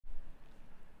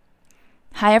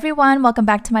Hi everyone, welcome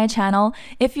back to my channel.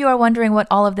 If you are wondering what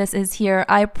all of this is here,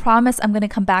 I promise I'm going to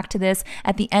come back to this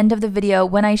at the end of the video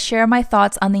when I share my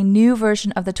thoughts on the new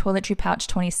version of the Toiletry Pouch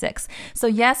 26. So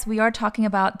yes, we are talking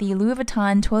about the Louis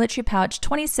Vuitton Toiletry Pouch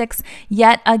 26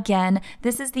 yet again.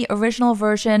 This is the original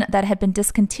version that had been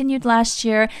discontinued last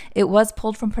year. It was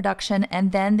pulled from production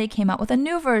and then they came out with a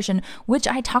new version, which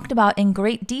I talked about in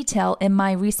great detail in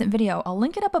my recent video. I'll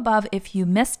link it up above if you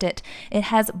missed it. It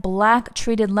has black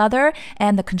treated leather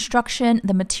and the construction,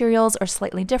 the materials are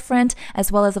slightly different,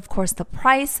 as well as of course the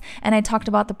price. And I talked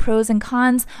about the pros and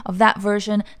cons of that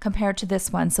version compared to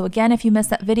this one. So again, if you missed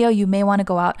that video, you may want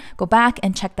to go back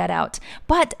and check that out.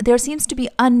 But there seems to be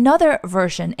another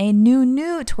version, a new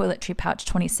Toiletry Pouch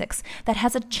 26 that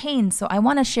has a chain. So I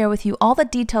want to share with you all the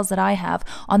details that I have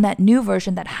on that new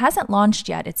version that hasn't launched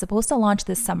yet. It's supposed to launch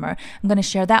this summer. I'm going to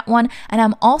share that one. And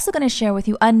I'm also going to share with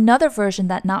you another version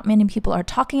that not many people are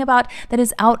talking about that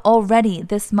is out already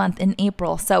this month in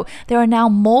April. So there are now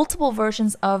multiple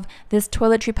versions of this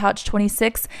Toiletry Pouch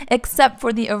 26, except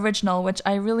for the original, which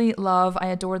I really love. I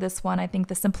adore this one. I think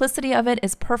the simplicity of it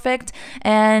is perfect.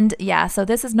 And yeah, so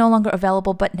this is no longer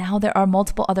available, but now there are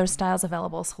multiple other styles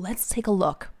available. So let's take a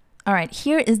look. All right,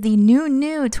 here is the new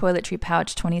Toiletry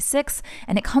Pouch 26,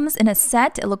 and it comes in a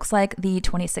set. It looks like the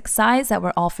 26 size that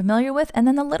we're all familiar with, and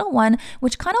then the little one,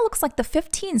 which kind of looks like the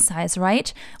 15 size,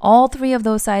 right? All three of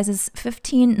those sizes,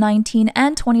 15, 19,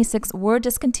 and 26, were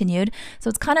discontinued. So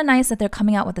it's kind of nice that they're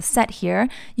coming out with a set here.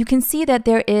 You can see that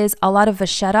there is a lot of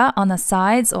vachetta on the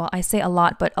sides. Well, I say a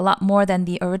lot, but a lot more than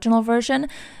the original version.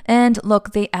 And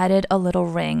look, they added a little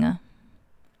ring.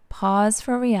 Pause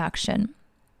for reaction.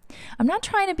 I'm not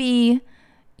trying to be,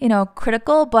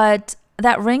 critical, but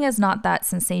that ring is not that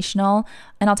sensational,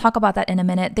 and I'll talk about that in a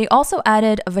minute. They also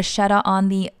added a vachetta on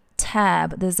the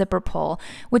tab, the zipper pull,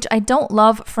 which I don't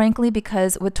love, frankly,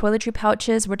 because with toiletry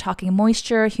pouches, we're talking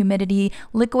moisture, humidity,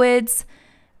 liquids.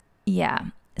 Yeah,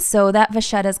 so that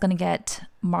vachetta is going to get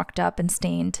marked up and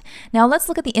stained. Now let's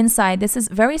look at the inside. This is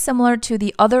very similar to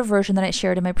the other version that I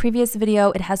shared in my previous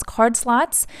video. It has card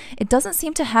slots. It doesn't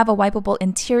seem to have a wipeable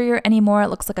interior anymore. It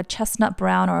looks like a chestnut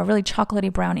brown or a really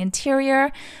chocolatey brown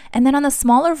interior. And then on the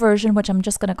smaller version, which I'm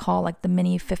just going to call like the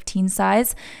mini 15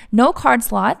 size, no card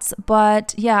slots,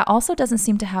 but yeah, also doesn't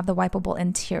seem to have the wipeable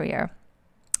interior.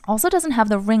 Also doesn't have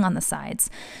the ring on the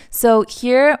sides. So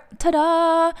here,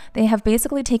 ta-da! They have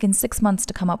basically taken 6 months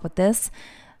to come up with this.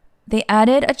 They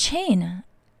added a chain,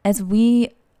 as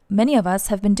many of us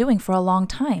have been doing for a long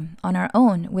time on our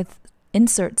own with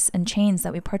inserts and chains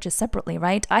that we purchase separately,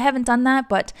 right? I haven't done that,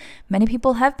 but many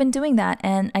people have been doing that,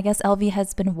 and I guess LV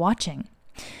has been watching.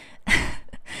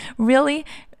 Really?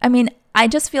 I mean, I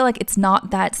just feel like it's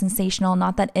not that sensational,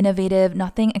 not that innovative,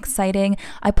 nothing exciting.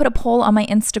 I put a poll on my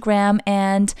Instagram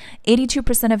and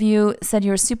 82% of you said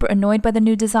you were super annoyed by the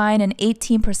new design and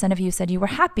 18% of you said you were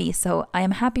happy. So I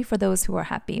am happy for those who are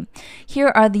happy.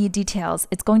 Here are the details.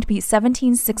 It's going to be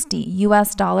 $1,760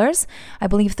 US, I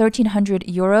believe 1,300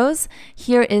 euros.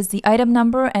 Here is the item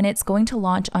number and it's going to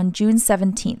launch on June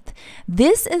 17th.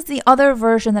 This is the other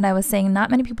version that I was saying not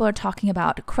many people are talking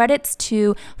about. Credits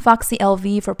to Foxy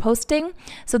LV for posting.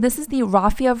 So this is the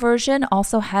raffia version,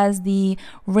 also has the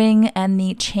ring and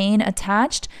the chain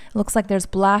attached. It looks like there's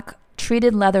black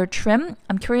treated leather trim.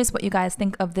 I'm curious what you guys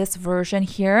think of this version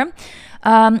here.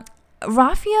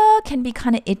 Raffia can be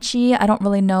kind of itchy. I don't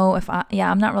really know if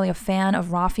I'm not really a fan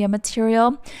of raffia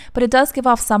material, but it does give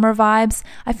off summer vibes.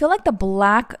 I feel like the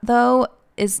black though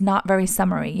is not very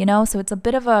summery, so it's a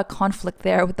bit of a conflict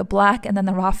there with the black and then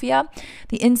the raffia.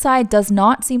 The inside does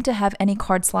not seem to have any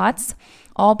card slots.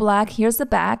 All black. Here's the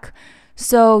back.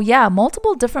 So yeah,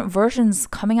 multiple different versions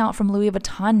coming out from Louis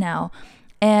Vuitton now.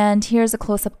 And here's a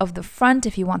close-up of the front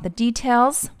if you want the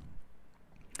details.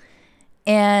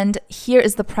 And here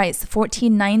is the price,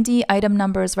 $14.90. Item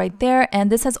number is right there. And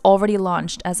this has already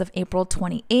launched as of April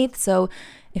 28th. So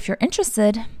if you're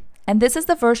interested, and this is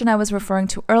the version I was referring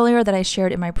to earlier that I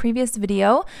shared in my previous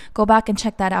video. Go back and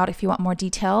check that out if you want more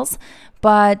details.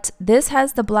 But this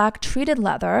has the black treated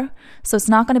leather, so it's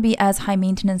not going to be as high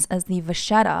maintenance as the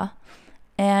vachetta.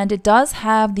 And it does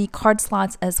have the card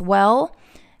slots as well,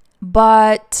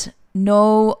 but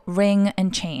no ring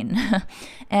and chain.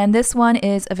 And this one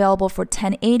is available for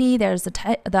 $10.80. There's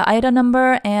the item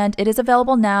number, and it is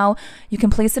available now. You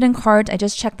can place it in cart. I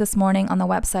just checked this morning on the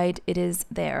website. It is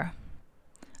there.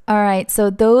 All right, so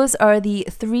those are the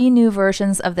 3 new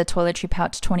versions of the Toiletry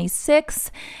Pouch 26,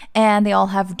 and they all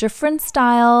have different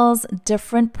styles,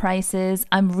 different prices.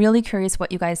 I'm really curious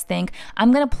what you guys think.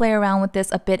 I'm going to play around with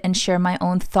this a bit and share my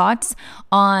own thoughts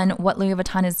on what Louis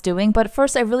Vuitton is doing. But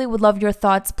first, I really would love your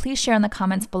thoughts. Please share in the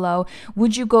comments below.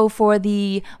 Would you go for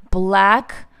the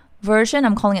black version?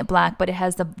 I'm calling it black, but it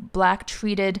has the black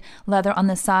treated leather on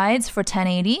the sides for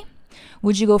 $10.80.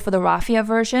 Would you go for the raffia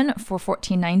version for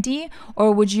 $14.90,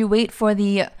 or would you wait for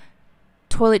the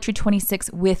Toiletry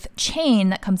 26 with chain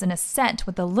that comes in a set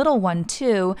with the little one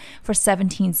too for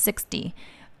 $17.60?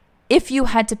 If you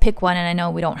had to pick one, and I know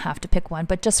we don't have to pick one,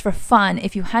 but just for fun,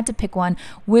 if you had to pick one,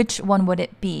 which one would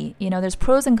it be? You know, there's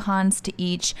pros and cons to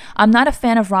each. I'm not a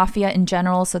fan of raffia in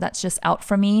general, so that's just out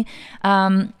for me.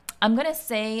 I'm gonna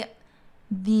say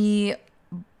the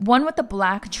one with the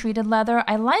black treated leather.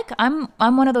 I'm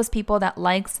one of those people that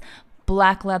likes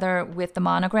black leather with the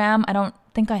monogram. I don't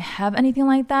think I have anything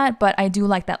like that, but I do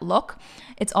like that look.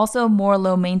 It's also more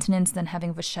low maintenance than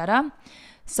having vachetta.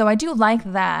 So I do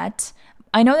like that.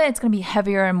 I know that it's going to be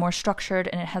heavier and more structured,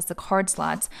 and it has the card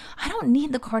slots. I don't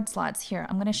need the card slots here.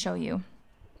 I'm going to show you.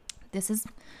 This is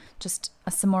just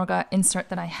a Samorga insert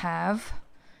that I have.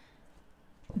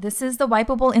 This is the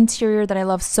wipeable interior that I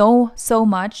love so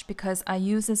much because I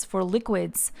use this for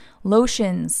liquids,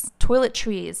 lotions,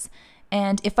 toiletries.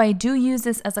 And if I do use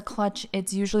this as a clutch,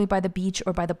 it's usually by the beach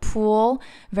or by the pool,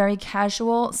 very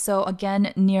casual. So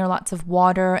again, near lots of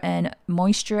water and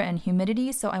moisture and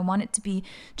humidity. So I want it to be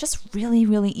just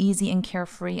really easy and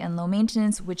carefree and low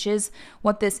maintenance, which is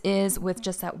what this is, with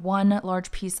just that one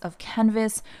large piece of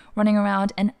canvas running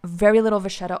around and very little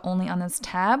vachetta only on this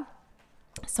tab.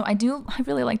 So I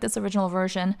really like this original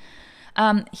version.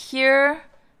 Here,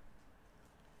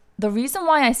 the reason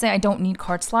why I say I don't need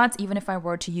card slots, even if I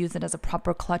were to use it as a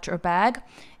proper clutch or bag,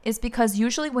 is because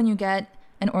usually when you get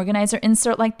an organizer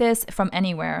insert like this from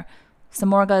anywhere,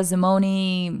 Samorga,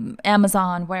 ZOOMONI,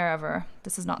 Amazon, wherever,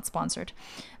 this is not sponsored,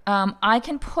 I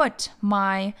can put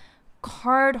my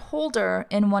card holder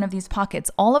in one of these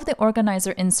pockets. All of the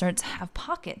organizer inserts have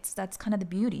pockets. That's kind of the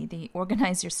beauty. They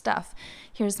organize your stuff.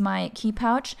 Here's my key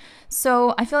pouch.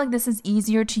 So I feel like this is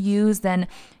easier to use than,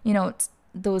 you know,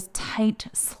 those tight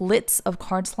slits of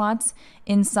card slots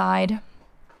inside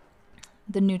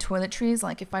the new toiletries.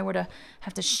 Like if I were to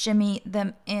have to shimmy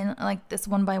them in like this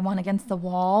one by one against the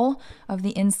wall of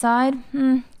the inside,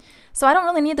 So I don't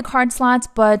really need the card slots,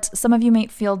 but some of you may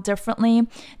feel differently.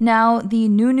 Now, the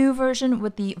new version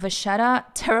with the vachetta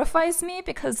terrifies me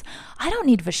because I don't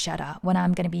need vachetta when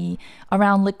I'm going to be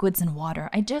around liquids and water.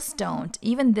 I just don't.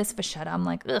 Even this vachetta, I'm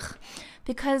like, ugh,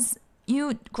 because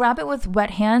you grab it with wet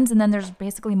hands and then there's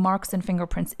basically marks and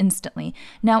fingerprints instantly.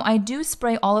 Now, I do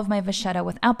spray all of my vachetta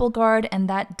with Apple Guard, and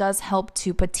that does help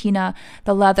to patina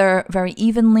the leather very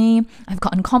evenly. I've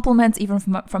gotten compliments even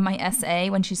from my SA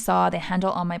when she saw the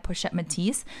handle on my Pochette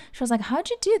Matisse. She was like, how'd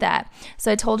you do that?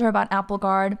 So I told her about Apple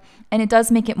Guard, and it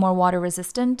does make it more water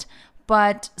resistant.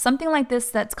 But something like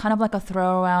this that's kind of like a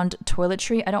throw around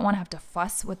toiletry, I don't want to have to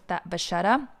fuss with that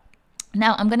vachetta.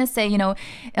 Now, I'm going to say,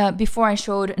 before I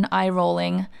showed an eye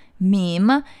rolling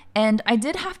meme, and I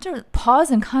did have to pause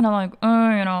and kind of like,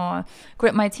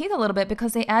 grit my teeth a little bit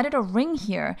because they added a ring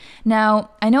here. Now,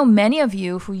 I know many of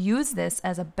you who use this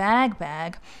as a bag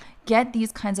get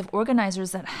these kinds of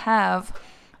organizers that have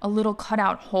a little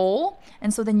cutout hole,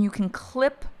 and so then you can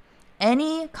clip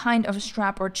any kind of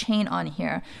strap or chain on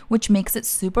here, which makes it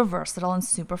super versatile and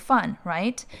super fun,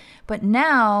 right? But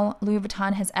now Louis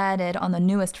Vuitton has added on the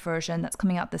newest version that's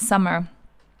coming out this summer,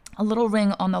 a little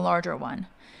ring on the larger one.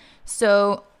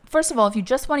 So first of all, if you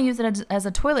just want to use it as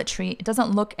a toiletry, it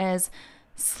doesn't look as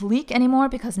sleek anymore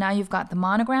because now you've got the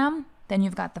monogram, then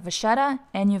you've got the vachetta,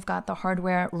 and you've got the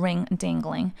hardware ring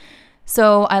dangling.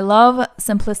 So I love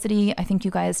simplicity. I think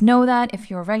you guys know that if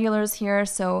you're regulars here.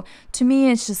 So to me,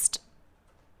 it's just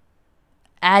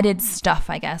added stuff,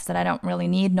 I guess, that I don't really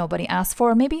need. Nobody asked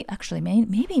for. Maybe Louis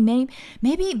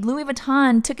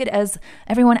Vuitton took it as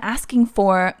everyone asking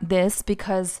for this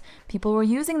because people were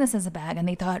using this as a bag and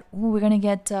they thought, ooh, we're going to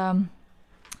get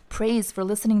praise for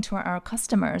listening to our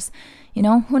customers.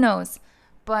 Who knows?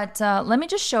 But let me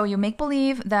just show you. Make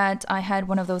believe that I had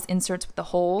one of those inserts with the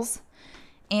holes.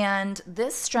 And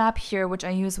this strap here, which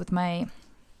I use with my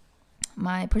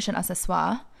Pochette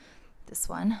Accessoires, this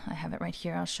one, I have it right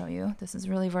here. I'll show you. This is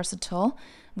really versatile.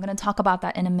 I'm going to talk about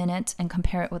that in a minute and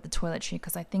compare it with the toiletry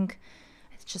because I think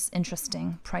it's just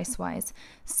interesting price-wise.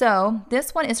 So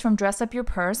this one is from Dress Up Your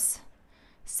Purse.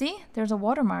 See, there's a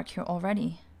watermark here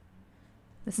already.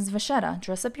 This is vachetta,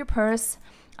 Dress Up Your Purse.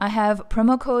 I have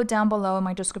promo code down below in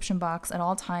my description box at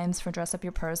all times for Dress Up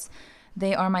Your Purse.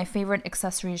 They are my favorite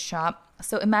accessories shop.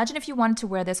 So imagine if you wanted to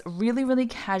wear this really, really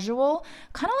casual,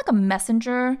 kind of like a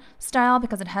messenger style,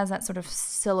 because it has that sort of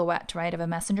silhouette, right, of a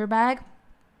messenger bag.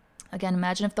 Again,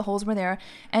 imagine if the holes were there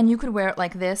and you could wear it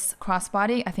like this,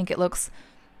 crossbody. I think it looks,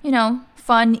 you know,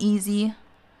 fun, easy,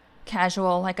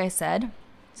 casual, like I said.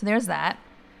 So there's that.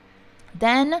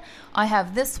 Then I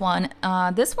have this one.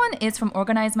 This one is from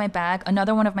Organize My Bag,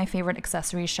 another one of my favorite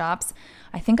accessory shops.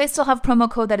 I think I still have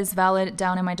promo code that is valid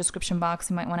down in my description box.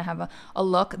 You might want to have a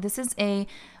look. This is a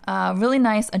really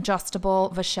nice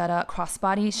adjustable vachetta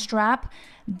crossbody strap.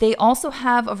 They also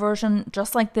have a version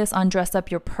just like this on Dress Up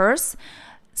Your Purse.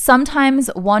 Sometimes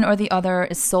one or the other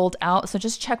is sold out, so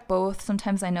just check both.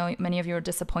 Sometimes I know many of you are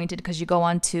disappointed because you go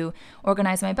on to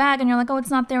Organize My Bag and you're like, oh, it's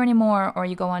not there anymore. Or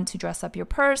you go on to Dress Up Your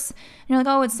Purse and you're like,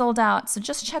 oh, it's sold out. So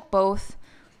just check both.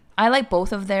 I like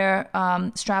both of their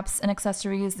straps and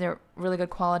accessories. They're really good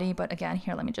quality. But again,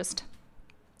 here, let me just...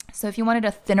 So if you wanted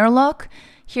a thinner look,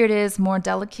 here it is, more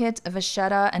delicate, a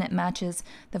vachetta, and it matches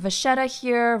the vachetta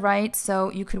here, right? So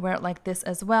you could wear it like this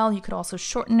as well. You could also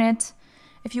shorten it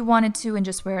if you wanted to and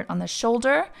just wear it on the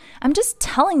shoulder. I'm just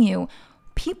telling you,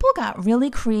 people got really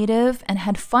creative and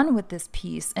had fun with this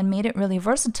piece and made it really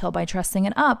versatile by dressing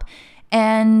it up.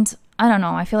 And I don't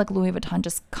know, I feel like Louis Vuitton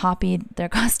just copied their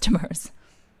customers.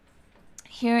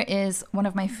 Here is one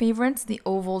of my favorites, the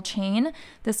oval chain.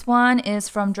 This one is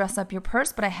from Dress Up Your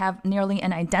Purse, but I have nearly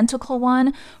an identical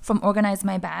one from Organize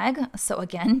My Bag. So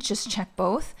again, just check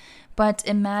both. But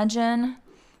imagine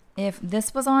if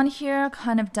this was on here,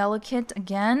 kind of delicate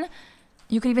again.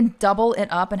 You could even double it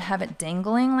up and have it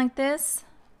dangling like this,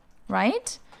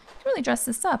 right? You can really dress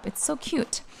this up. It's so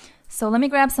cute. So let me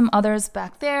grab some others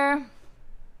back there.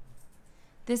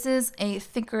 This is a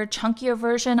thicker, chunkier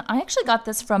version. I actually got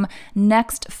this from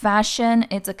Next Fashion.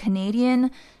 It's a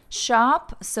Canadian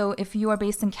shop. So if you are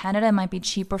based in Canada, it might be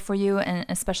cheaper for you, and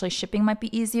especially shipping might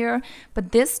be easier.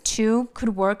 But this too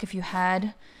could work if you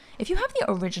have the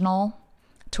original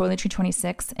Toiletry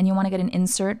 26 and you want to get an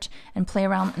insert and play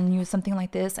around and use something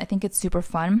like this. I think it's super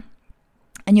fun.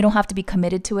 And you don't have to be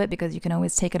committed to it because you can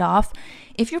always take it off.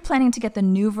 If you're planning to get the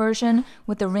new version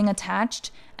with the ring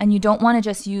attached and you don't want to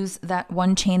just use that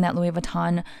one chain that Louis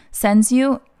Vuitton sends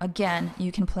you, again,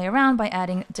 you can play around by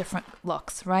adding different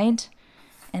looks, right?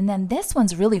 And then this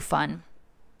one's really fun.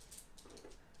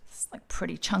 It's like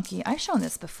pretty chunky. I've shown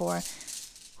this before.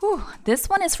 Whew. This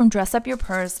one is from Dress Up Your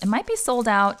Purse. It might be sold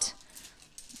out,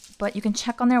 but you can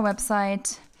check on their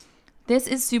website. This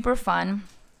is super fun.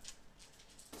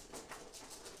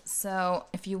 So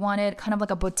if you wanted kind of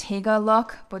like a Bottega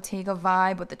look, Bottega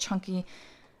vibe with the chunky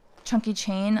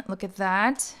chain, look at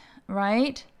that,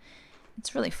 right?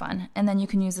 It's really fun. And then you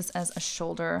can use this as a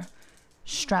shoulder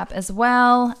strap as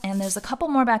well. And there's a couple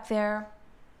more back there.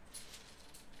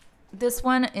 This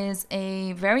one is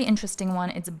a very interesting one.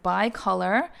 It's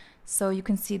bi-color. So you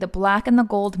can see the black and the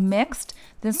gold mixed.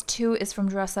 This too is from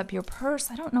Dress Up Your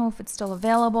Purse. I don't know if it's still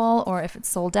available or if it's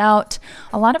sold out.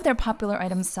 A lot of their popular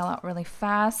items sell out really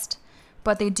fast,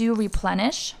 but they do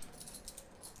replenish.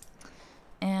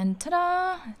 And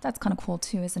ta-da! That's kind of cool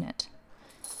too, isn't it?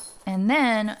 And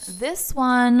then this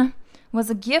one was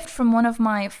a gift from one of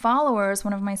my followers,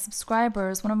 one of my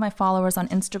subscribers, one of my followers on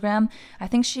Instagram. I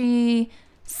think she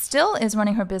still is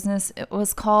running her business. It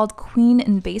was called Queen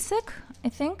in Basic, I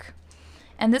think.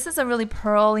 And this is a really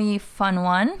pearly, fun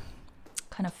one,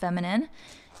 kind of feminine.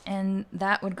 And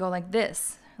that would go like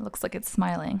this. It looks like it's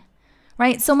smiling,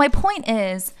 right? So my point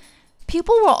is,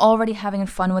 people were already having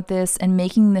fun with this and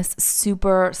making this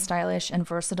super stylish and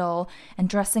versatile and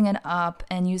dressing it up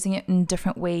and using it in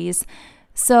different ways.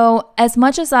 So as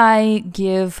much as I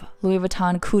give Louis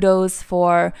Vuitton kudos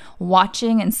for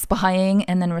watching and spying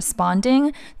and then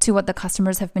responding to what the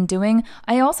customers have been doing,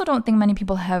 I also don't think many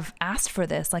people have asked for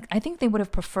this. Like, I think they would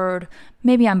have preferred,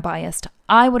 maybe I'm biased,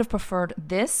 I would have preferred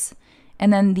this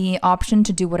and then the option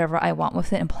to do whatever I want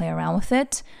with it and play around with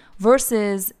it,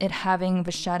 versus it having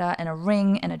vachetta and a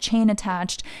ring and a chain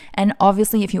attached. And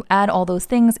obviously, if you add all those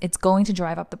things, it's going to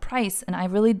drive up the price. And I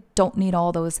really don't need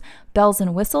all those bells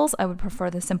and whistles. I would prefer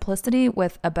the simplicity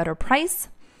with a better price.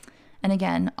 And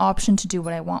again, option to do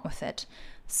what I want with it.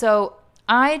 So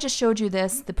I just showed you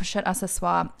this, the Pochette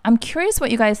Accessoire. I'm curious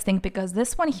what you guys think, because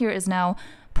this one here is now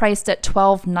priced at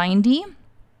 $12.90.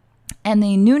 And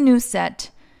the new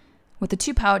set with the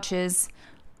 2 pouches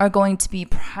are going to be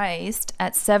priced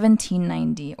at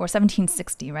 $17.90 or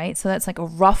 $17.60, right? So that's like a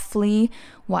roughly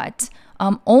what?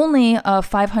 Only a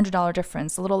 $500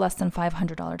 difference, a little less than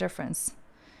 $500 difference.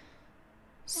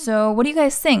 So what do you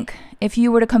guys think? If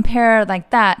you were to compare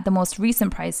like that, the most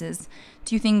recent prices,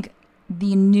 do you think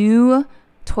the new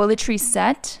toiletry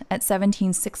set at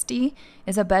 $17.60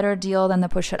 is a better deal than the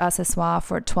Pochette Accessoires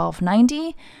for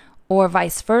 $12.90, or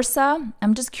vice versa.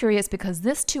 I'm just curious because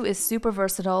this too is super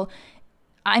versatile.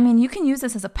 I mean, you can use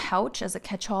this as a pouch, as a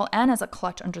catch-all, and as a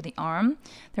clutch under the arm.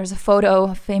 There's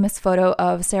a famous photo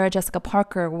of Sarah Jessica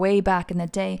Parker way back in the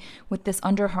day with this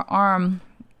under her arm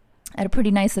at a pretty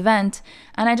nice event.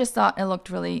 And I just thought it looked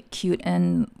really cute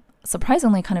and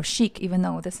surprisingly kind of chic, even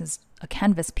though this is a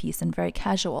canvas piece and very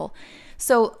casual.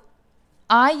 So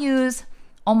I use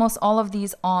almost all of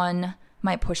these on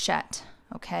my pochette,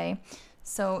 okay?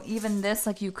 So even this,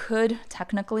 like you could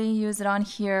technically use it on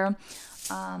here.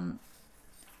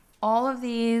 All of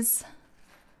these,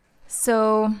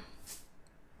 so,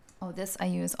 this I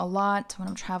use a lot when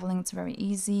I'm traveling. It's very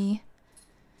easy.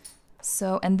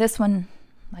 So, and this one,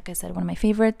 like I said, one of my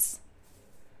favorites.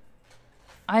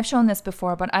 I've shown this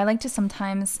before, but I like to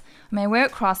sometimes, I wear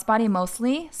it crossbody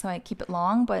mostly, so I keep it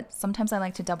long, but sometimes I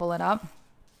like to double it up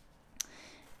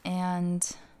and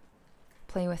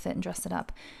play with it and dress it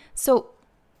up. So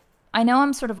I know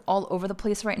I'm sort of all over the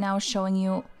place right now showing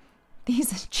you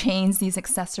these chains, these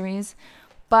accessories,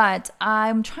 but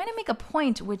I'm trying to make a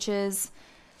point, which is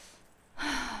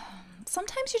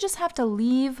sometimes you just have to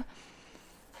leave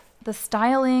the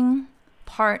styling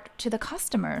part to the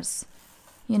customers,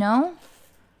 you know,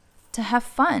 to have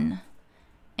fun.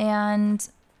 And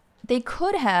they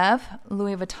could have,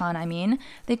 Louis Vuitton,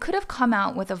 they could have come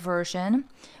out with a version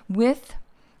with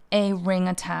a ring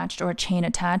attached or a chain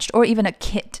attached or even a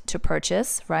kit to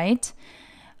purchase, right?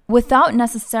 Without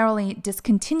necessarily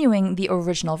discontinuing the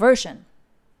original version.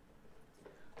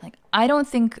 Like, I don't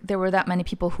think there were that many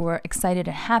people who were excited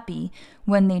and happy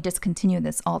when they discontinued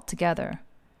this altogether.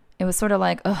 It was sort of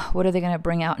like, oh, what are they going to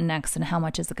bring out next and how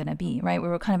much is it going to be, right? We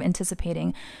were kind of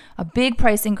anticipating a big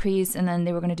price increase and then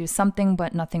they were going to do something,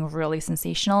 but nothing really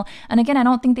sensational. And again, I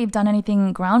don't think they've done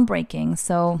anything groundbreaking.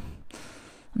 So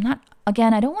I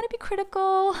don't want to be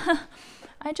critical.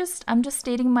 I'm just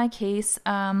stating my case.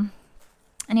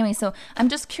 Anyway, so I'm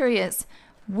just curious,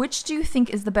 which do you think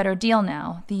is the better deal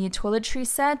now? The toiletry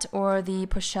set or the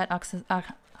Pochette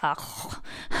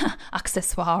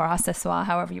accessoire,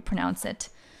 however you pronounce it?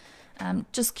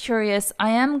 Just curious. I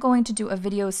am going to do a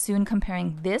video soon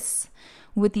comparing this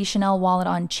with the Chanel wallet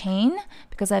on chain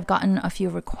because I've gotten a few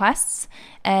requests,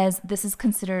 as this is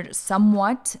considered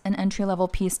somewhat an entry-level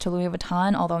piece to Louis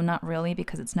Vuitton, although not really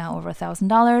because it's now over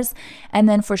 $1,000. And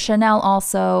then for Chanel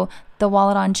also, the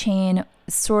wallet on chain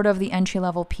is sort of the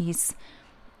entry-level piece,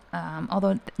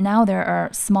 although now there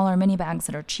are smaller mini bags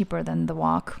that are cheaper than the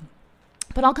walk.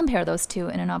 But I'll compare those two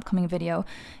in an upcoming video.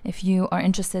 If you are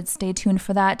interested, stay tuned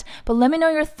for that. But let me know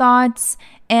your thoughts.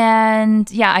 And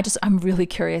yeah, I'm really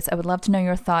curious. I would love to know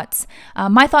your thoughts.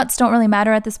 My thoughts don't really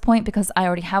matter at this point because I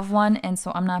already have one, and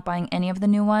so I'm not buying any of the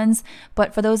new ones.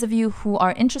 But for those of you who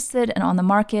are interested and on the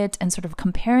market and sort of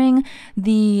comparing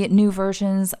the new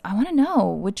versions, I want to know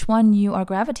which one you are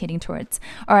gravitating towards.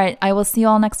 All right, I will see you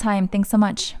all next time. Thanks so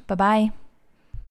much. Bye-bye.